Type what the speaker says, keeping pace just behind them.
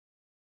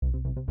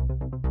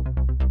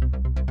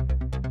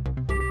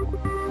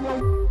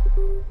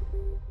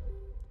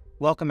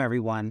Welcome,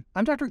 everyone.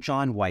 I'm Dr.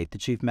 John Whyte, the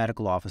Chief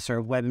Medical Officer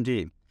of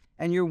WebMD,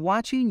 and you're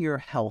watching Your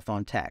Health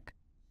on Tech.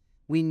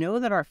 We know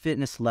that our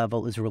fitness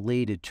level is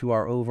related to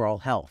our overall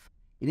health.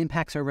 It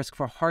impacts our risk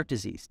for heart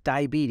disease,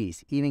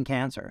 diabetes, even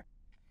cancer.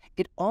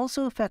 It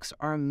also affects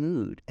our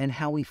mood and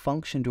how we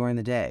function during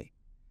the day.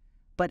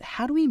 But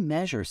how do we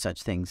measure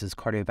such things as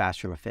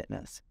cardiovascular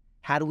fitness?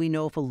 How do we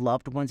know if a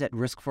loved one's at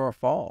risk for a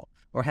fall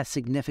or has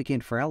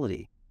significant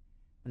frailty?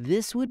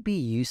 This would be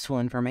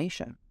useful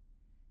information.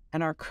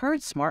 And our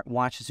current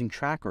smartwatches and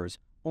trackers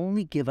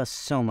only give us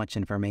so much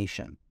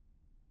information.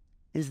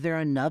 Is there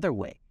another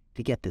way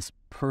to get this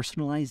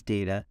personalized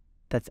data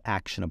that's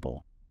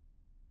actionable?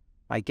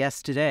 My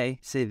guests today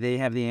say they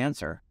have the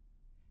answer.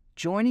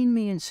 Joining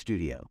me in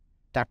studio,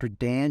 Dr.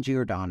 Dan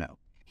Giordano.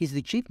 He's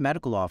the Chief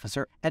Medical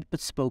Officer at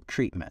Bespoke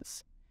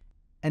Treatments.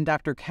 And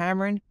Dr.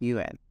 Cameron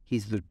Yuen.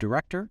 He's the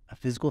Director of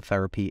Physical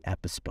Therapy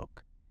at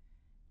Bespoke.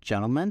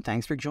 Gentlemen,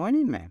 thanks for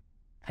joining me.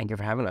 Thank you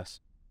for having us.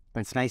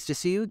 It's nice to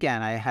see you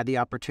again. I had the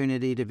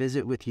opportunity to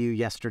visit with you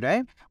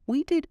yesterday.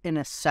 We did an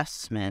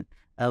assessment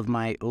of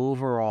my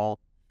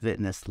overall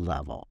fitness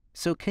level.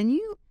 So can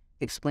you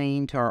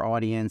explain to our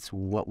audience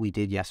what we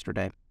did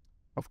yesterday?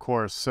 Of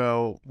course.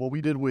 So what we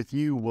did with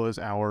you was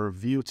our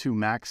VO2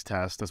 max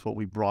test. That's what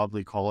we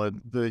broadly call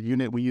it. The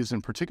unit we use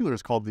in particular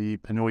is called the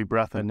Pinoy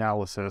breath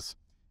analysis.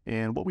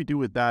 And what we do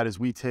with that is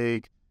we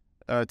take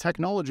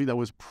technology that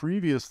was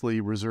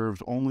previously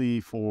reserved only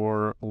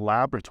for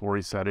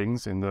laboratory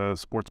settings in the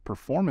sports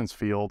performance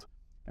field,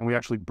 and we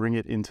actually bring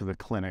it into the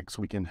clinic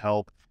so we can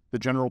help the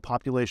general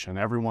population,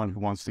 everyone who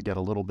wants to get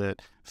a little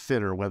bit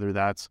fitter, whether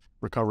that's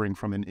recovering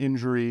from an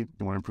injury,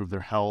 they want to improve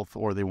their health,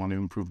 or they want to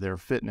improve their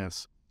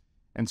fitness.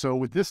 And so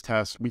with this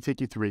test, we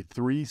take you through a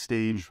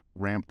 3-stage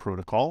ramp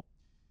protocol.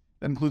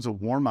 That includes a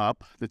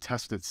warm-up, the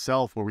test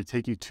itself, where we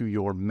take you to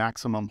your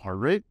maximum heart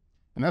rate,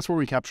 and that's where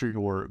we capture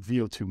your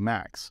VO2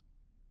 max.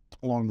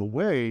 Along the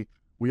way,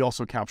 we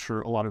also capture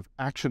a lot of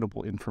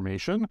actionable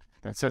information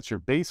that sets your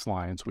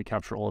baseline. So we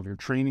capture all of your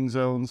training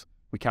zones.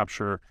 We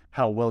capture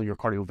how well your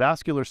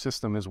cardiovascular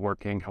system is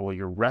working, how well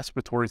your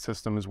respiratory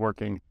system is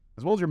working,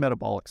 as well as your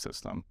metabolic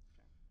system.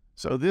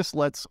 So this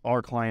lets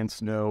our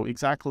clients know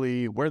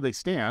exactly where they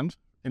stand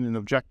in an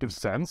objective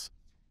sense,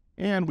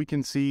 and we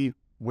can see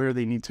where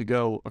they need to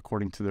go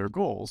according to their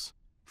goals.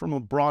 From a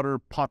broader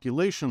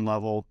population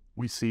level,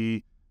 we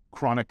see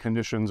chronic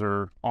conditions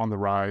are on the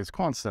rise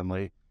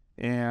constantly.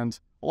 And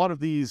a lot of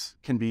these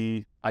can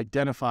be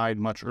identified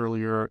much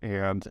earlier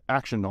and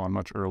actioned on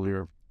much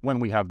earlier when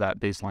we have that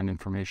baseline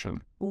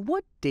information.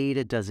 What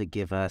data does it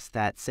give us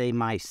that, say,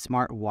 my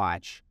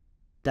smartwatch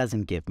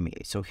doesn't give me?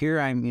 So here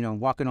I'm,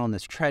 walking on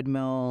this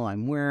treadmill,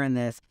 I'm wearing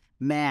this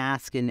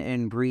mask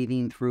and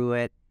breathing through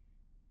it.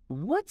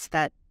 What's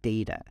that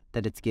data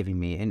that it's giving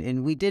me?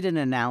 And we did an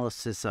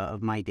analysis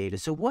of my data.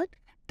 So what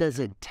does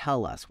it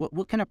tell us?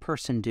 What can a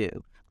person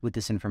do with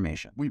this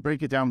information? We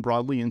break it down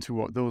broadly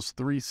into those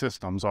 3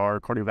 systems, our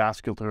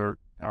cardiovascular,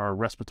 our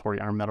respiratory,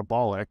 our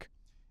metabolic.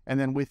 And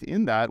then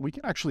within that, we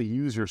can actually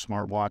use your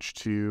smartwatch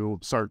to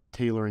start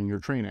tailoring your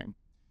training.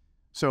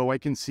 So I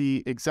can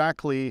see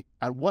exactly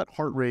at what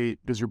heart rate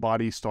does your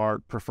body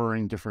start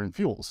preferring different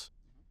fuels?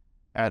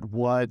 At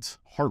what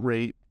heart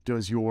rate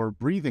does your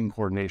breathing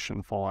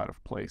coordination fall out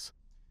of place?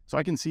 So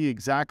I can see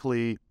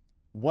exactly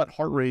what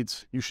heart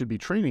rates you should be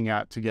training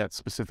at to get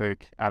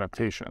specific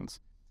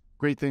adaptations.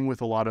 Great thing with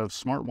a lot of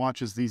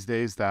smartwatches these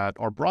days that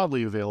are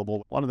broadly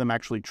available, a lot of them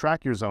actually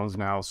track your zones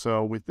now.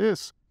 So with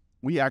this,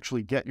 we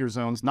actually get your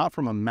zones not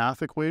from a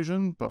math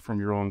equation, but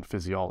from your own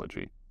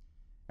physiology.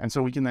 And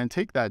so we can then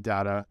take that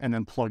data and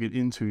then plug it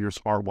into your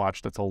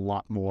smartwatch that's a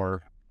lot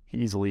more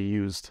easily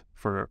used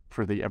for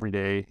the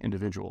everyday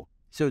individual.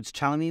 So it's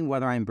telling me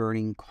whether I'm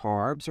burning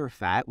carbs or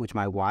fat, which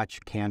my watch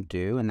can't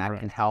do, and that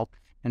can help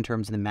in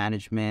terms of the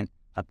management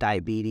of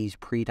diabetes,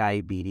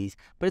 pre-diabetes,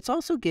 but it's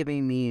also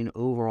giving me an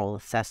overall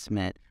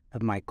assessment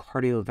of my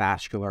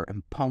cardiovascular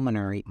and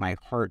pulmonary, my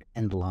heart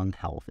and lung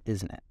health,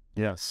 isn't it?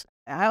 Yes.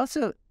 I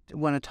also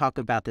want to talk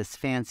about this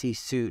fancy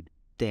suit,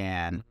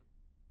 Dan.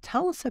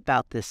 Tell us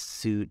about this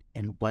suit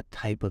and what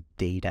type of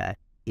data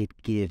it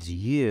gives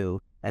you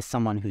as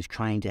someone who's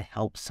trying to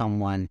help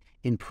someone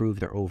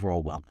improve their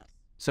overall wellness.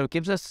 So it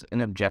gives us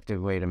an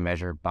objective way to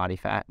measure body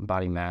fat,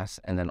 body mass,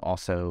 and then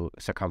also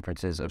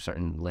circumferences of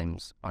certain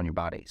limbs on your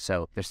body.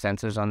 So there's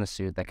sensors on the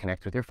suit that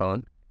connect with your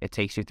phone. It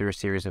takes you through a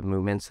series of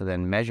movements to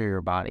then measure your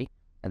body,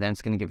 and then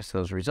it's going to give us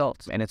those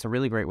results. And it's a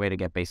really great way to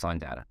get baseline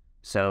data.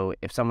 So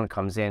if someone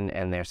comes in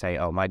and they say,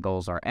 oh, my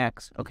goals are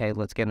X, okay,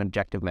 let's get an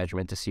objective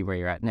measurement to see where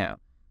you're at now.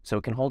 So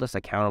it can hold us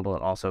accountable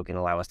and also can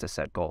allow us to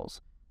set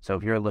goals. So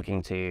if you're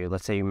looking to,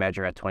 let's say you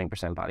measure at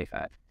 20% body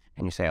fat,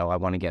 and you say, oh, I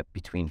want to get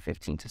between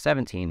 15 to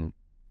 17,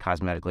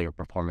 cosmetically or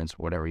performance or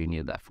whatever you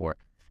need that for,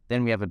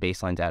 then we have a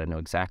baseline data to know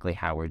exactly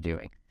how we're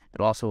doing.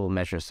 It also will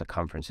measure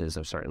circumferences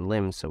of certain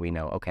limbs, so we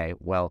know, okay,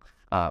 well,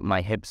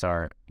 my hips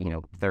are,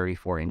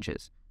 34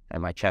 inches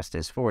and my chest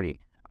is 40.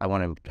 I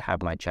want to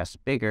have my chest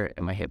bigger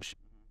and my hips,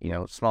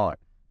 smaller.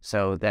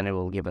 So then it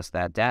will give us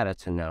that data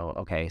to know,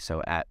 okay,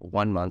 so at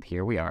 1 month,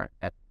 here we are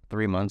at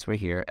 3 months we're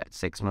here, at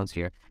 6 months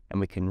here, and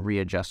we can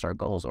readjust our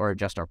goals or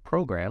adjust our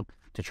program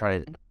to try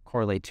to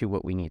correlate to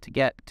what we need to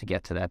get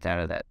to that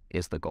data that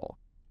is the goal.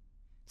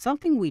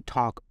 Something we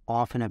talk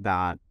often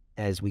about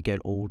as we get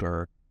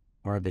older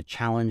are the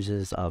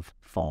challenges of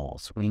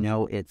falls. We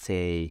know it's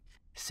a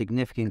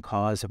significant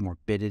cause of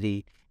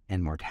morbidity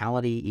and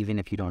mortality, even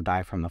if you don't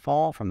die from the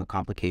fall, from the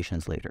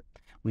complications later.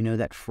 We know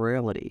that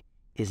frailty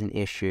is an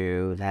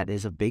issue that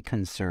is a big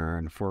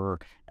concern for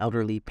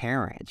elderly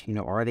parents.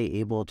 Are they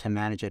able to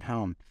manage at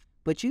home?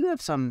 But you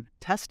have some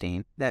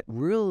testing that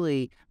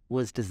really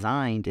was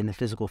designed in the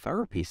physical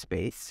therapy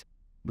space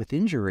with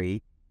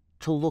injury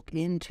to look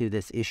into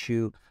this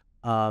issue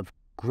of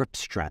grip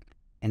strength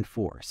and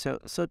force.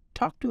 So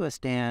talk to us,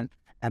 Dan,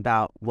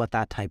 about what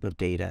that type of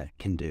data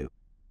can do.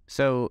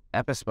 So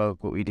at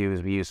Bespoke, what we do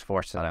is we use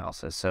force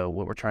analysis. So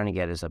what we're trying to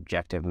get is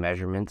objective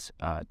measurements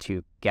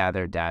to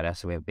gather data.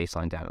 So we have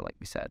baseline data, like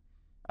we said.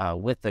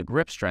 With the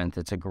grip strength,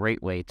 it's a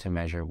great way to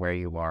measure where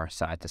you are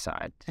side to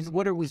side. And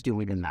what are we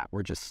doing in that?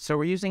 So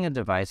we're using a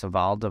device, a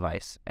Vol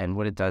device, and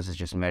what it does is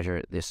just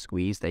measure the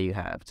squeeze that you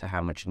have to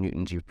how much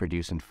newtons you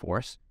produce in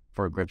force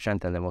for grip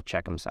strength, and then we'll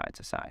check them side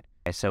to side.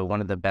 Okay, so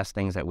one of the best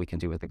things that we can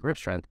do with the grip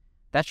strength,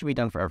 that should be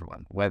done for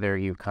everyone. Whether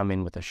you come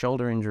in with a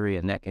shoulder injury,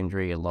 a neck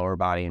injury, a lower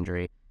body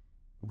injury,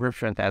 grip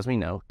strength, as we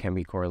know, can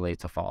be correlated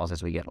to falls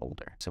as we get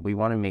older. So we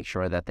want to make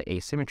sure that the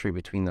asymmetry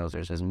between those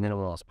is as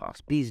minimal as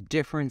possible. These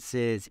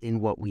differences in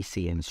what we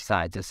see in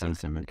side to side.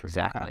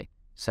 Exactly. Okay.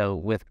 So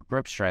with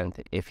grip strength,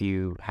 if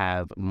you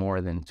have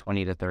more than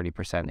 20 to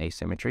 30%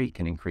 asymmetry, it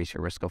can increase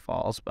your risk of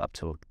falls up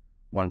to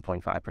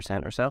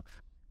 1.5% or so.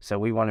 So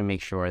we want to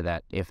make sure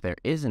that if there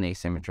is an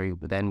asymmetry,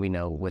 then we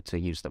know what to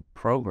use the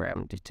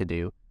program to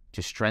do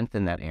to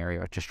strengthen that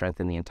area or to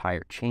strengthen the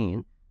entire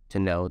chain to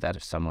know that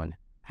if someone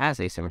has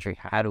asymmetry,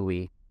 how do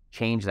we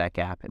change that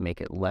gap and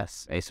make it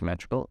less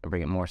asymmetrical and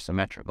bring it more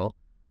symmetrical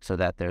so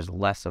that there's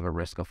less of a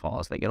risk of fall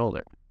as they get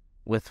older.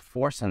 With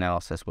force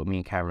analysis, what me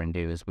and Cameron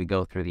do is we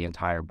go through the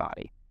entire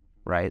body,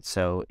 right?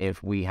 So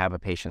if we have a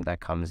patient that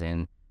comes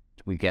in,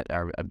 we get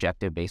our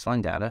objective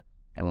baseline data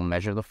and we'll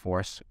measure the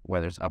force,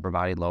 whether it's upper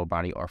body, lower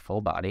body, or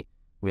full body.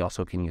 We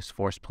also can use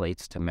force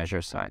plates to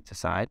measure side to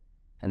side.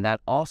 And that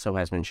also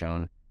has been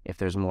shown if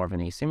there's more of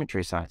an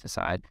asymmetry side to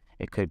side,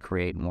 it could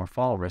create more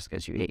fall risk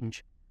as you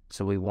age.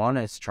 So we want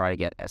to try to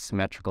get as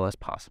symmetrical as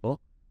possible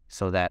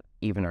so that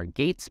even our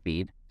gait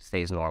speed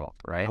stays normal,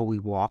 right? How we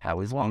walk.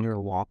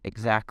 Longer walk.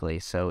 Exactly.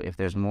 So if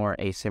there's more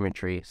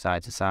asymmetry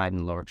side to side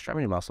in lower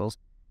extremity muscles,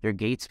 your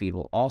gait speed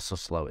will also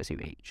slow as you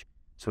age.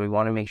 So we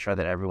want to make sure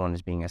that everyone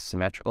is being as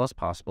symmetrical as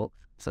possible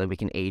so that we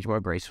can age more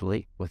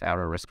gracefully without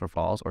our risk for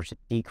falls or to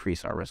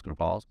decrease our risk for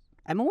falls.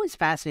 I'm always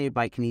fascinated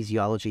by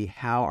kinesiology,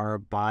 how our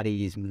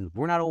bodies move.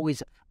 We're not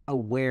always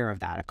aware of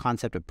that, a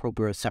concept of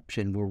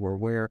proprioception where we're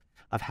aware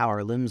of how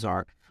our limbs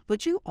are.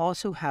 But you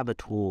also have a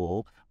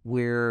tool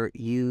where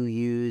you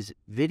use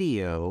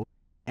video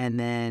and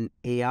then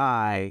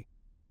AI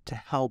to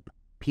help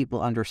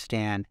people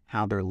understand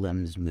how their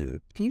limbs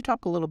move. Can you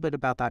talk a little bit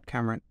about that,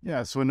 Cameron?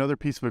 Yeah, so another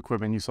piece of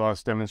equipment you saw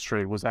us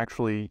demonstrate was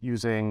actually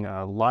using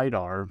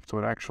LiDAR. So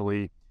it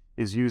actually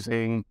is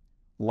using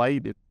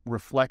light. It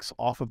reflects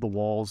off of the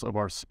walls of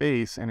our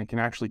space, and it can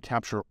actually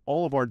capture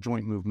all of our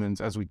joint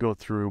movements as we go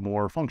through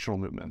more functional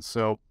movements.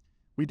 So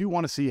we do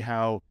want to see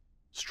how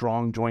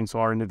strong joints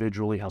are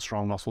individually, how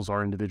strong muscles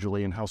are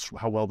individually, and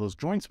how well those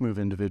joints move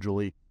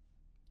individually,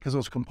 because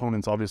those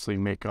components obviously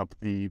make up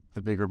the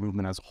bigger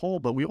movement as a whole,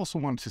 but we also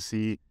want to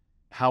see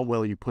how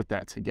well you put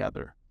that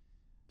together.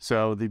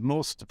 So the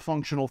most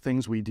functional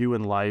things we do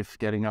in life,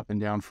 getting up and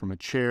down from a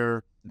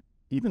chair,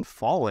 even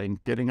falling,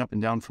 getting up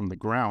and down from the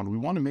ground, we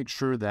want to make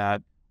sure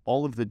that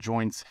all of the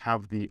joints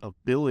have the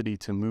ability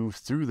to move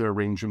through their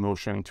range of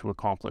motion to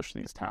accomplish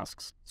these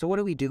tasks. So what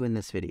do we do in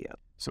this video?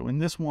 So in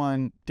this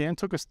one, Dan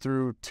took us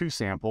through 2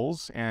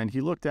 samples, and he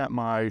looked at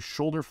my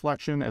shoulder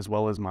flexion as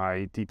well as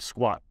my deep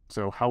squat.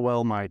 So how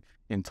well my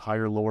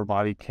entire lower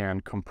body can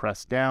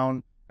compress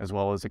down as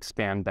well as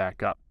expand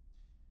back up.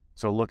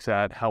 So it looks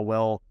at how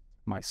well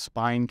my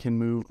spine can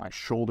move, my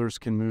shoulders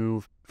can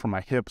move, from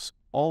my hips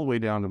all the way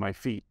down to my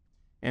feet.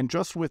 And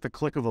just with the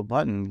click of a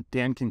button,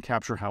 Dan can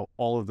capture how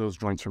all of those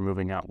joints are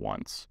moving at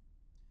once.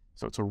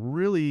 So it's a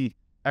really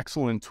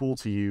excellent tool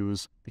to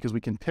use because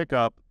we can pick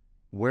up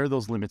where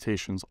those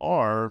limitations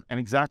are and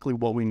exactly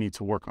what we need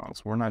to work on.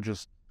 So we're not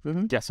just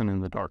guessing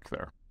in the dark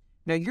there.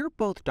 Now, you're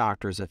both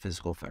doctors of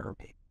physical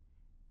therapy.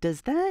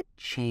 Does that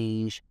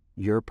change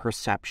your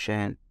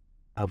perception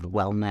of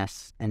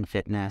wellness and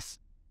fitness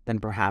than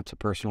perhaps a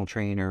personal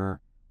trainer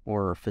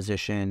or a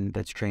physician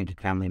that's trained in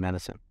family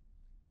medicine?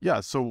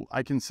 Yeah, so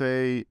I can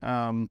say,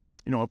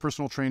 a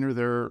personal trainer,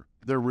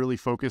 they're really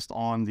focused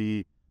on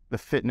the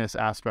fitness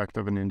aspect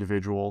of an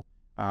individual.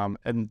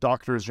 And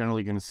doctor is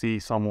generally going to see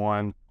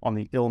someone on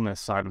the illness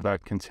side of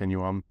that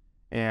continuum.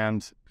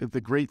 And the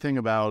great thing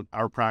about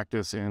our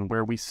practice and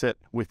where we sit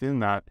within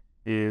that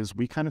is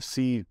we kind of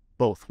see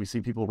both. We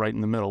see people right in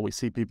the middle. We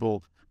see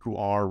people who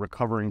are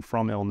recovering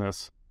from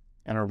illness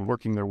and are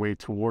working their way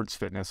towards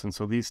fitness. And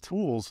so these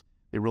tools,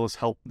 they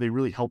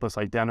really help us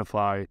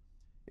identify,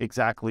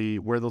 exactly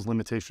where those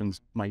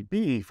limitations might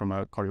be from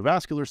a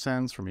cardiovascular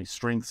sense, from a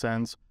strength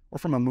sense, or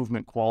from a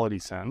movement quality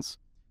sense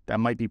that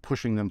might be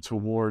pushing them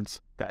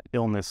towards that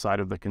illness side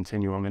of the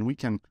continuum. And we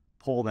can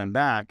pull them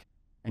back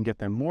and get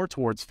them more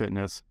towards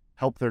fitness,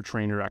 help their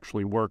trainer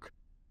actually work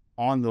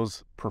on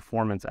those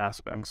performance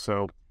aspects.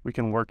 So we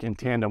can work in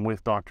tandem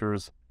with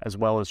doctors as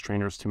well as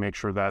trainers to make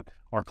sure that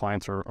our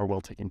clients are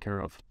well taken care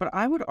of. But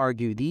I would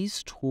argue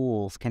these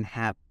tools can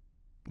have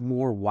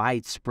more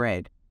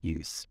widespread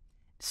use.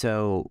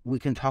 So we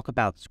can talk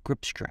about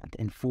grip strength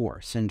and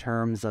force in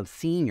terms of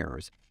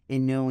seniors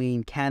in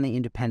knowing, can they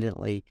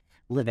independently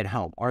live at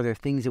home? Are there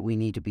things that we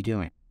need to be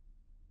doing?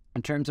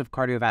 In terms of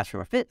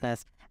cardiovascular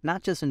fitness,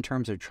 not just in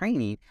terms of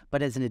training,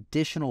 but as an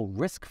additional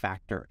risk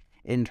factor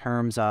in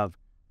terms of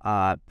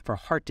for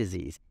heart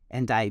disease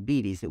and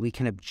diabetes that we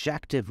can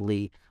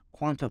objectively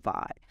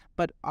quantify.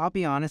 But I'll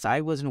be honest,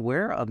 I wasn't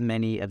aware of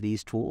many of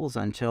these tools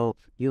until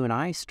you and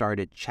I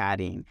started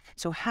chatting.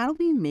 So how do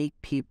we make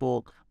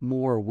people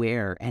more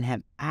aware and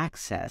have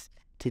access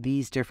to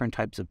these different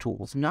types of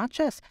tools, not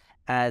just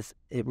as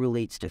it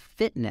relates to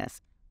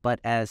fitness, but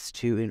as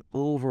to an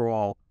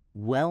overall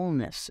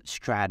wellness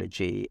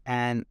strategy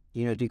and,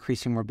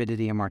 decreasing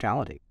morbidity and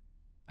mortality?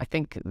 I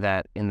think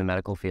that in the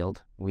medical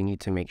field, we need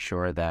to make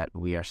sure that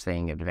we are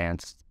staying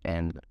advanced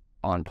and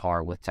on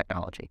par with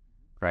technology,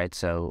 right?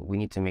 So we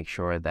need to make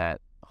sure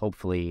that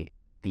hopefully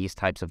these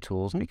types of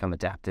tools become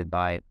adapted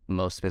by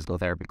most physical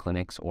therapy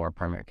clinics or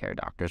primary care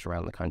doctors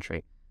around the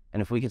country.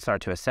 And if we can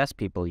start to assess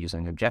people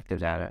using objective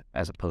data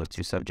as opposed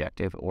to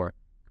subjective, or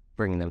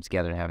bringing them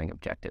together and having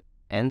objective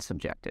and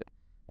subjective,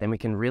 then we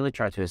can really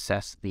try to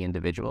assess the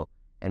individual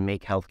and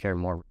make healthcare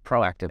more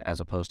proactive as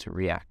opposed to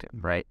reactive,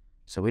 right?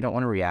 So we don't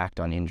want to react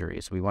on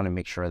injuries. We want to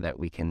make sure that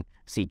we can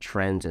see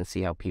trends and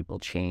see how people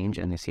change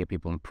and see how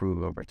people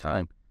improve over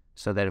time.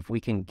 So that if we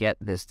can get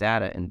this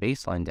data and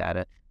baseline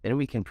data, then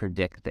we can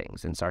predict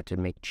things and start to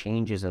make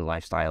changes in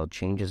lifestyle,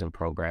 changes in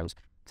programs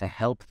to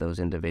help those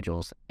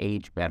individuals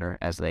age better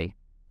as they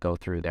go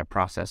through their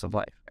process of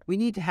life. We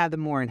need to have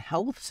them more in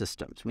health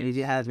systems. We need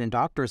to have them in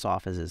doctors'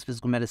 offices,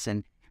 physical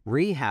medicine,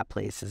 rehab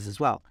places as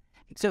well.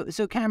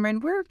 So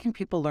Cameron, where can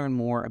people learn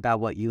more about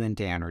what you and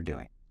Dan are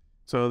doing?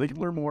 So they can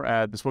learn more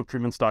at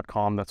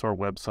bespoketreatments.com. That's our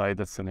website.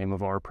 That's the name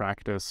of our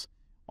practice.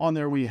 On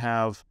there, we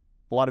have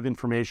a lot of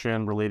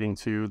information relating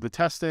to the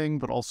testing,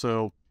 but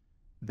also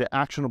the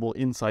actionable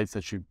insights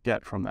that you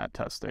get from that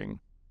testing.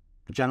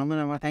 Gentlemen,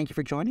 I want to thank you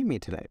for joining me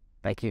today.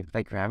 Thank you.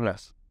 Thank you for having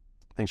us.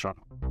 Thanks, Sean.